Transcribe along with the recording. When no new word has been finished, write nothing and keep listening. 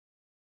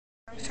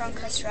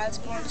Custard. I was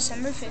born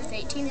December 5th,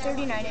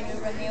 1839 in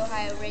New Romney,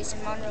 Ohio, raised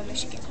in Monroe,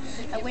 Michigan.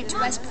 I went to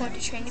West Point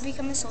to train to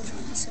become a soldier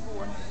for the Civil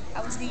War.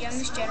 I was the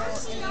youngest general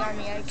in the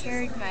Army. I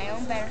carried my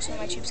own banner so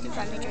my troops could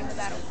find me during the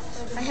battle.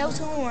 I helped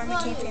in the war and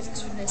became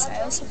famous for this.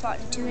 I also fought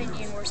in 2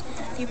 Indian wars.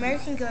 The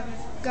American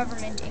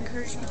government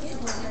encouraged people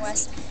who live in the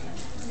West.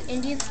 The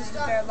Indians lived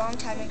there a long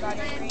time and got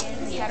angry,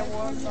 and we had a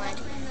war of land.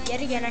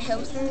 Yet again, I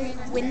helped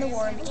them win the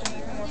war and became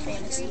even more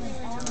famous.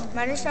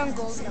 Miners found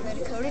gold in the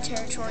Dakota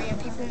Territory,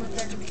 and people moved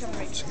there to become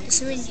rich. The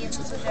Sioux Indians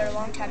lived there a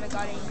long time and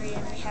got angry,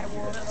 and we had a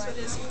war of land.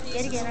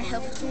 Yet again, I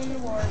helped them win the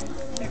war.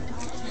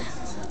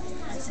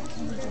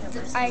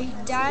 I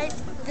died.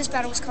 This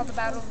battle was called the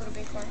Battle of Little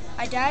Bighorn.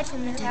 I died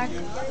from an attack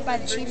by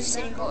the chief of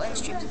Sitting Bull and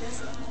his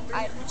troops.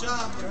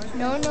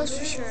 No one knows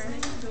for sure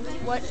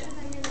what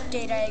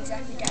date I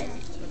exactly died.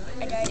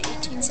 I died in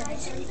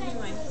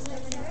 1873.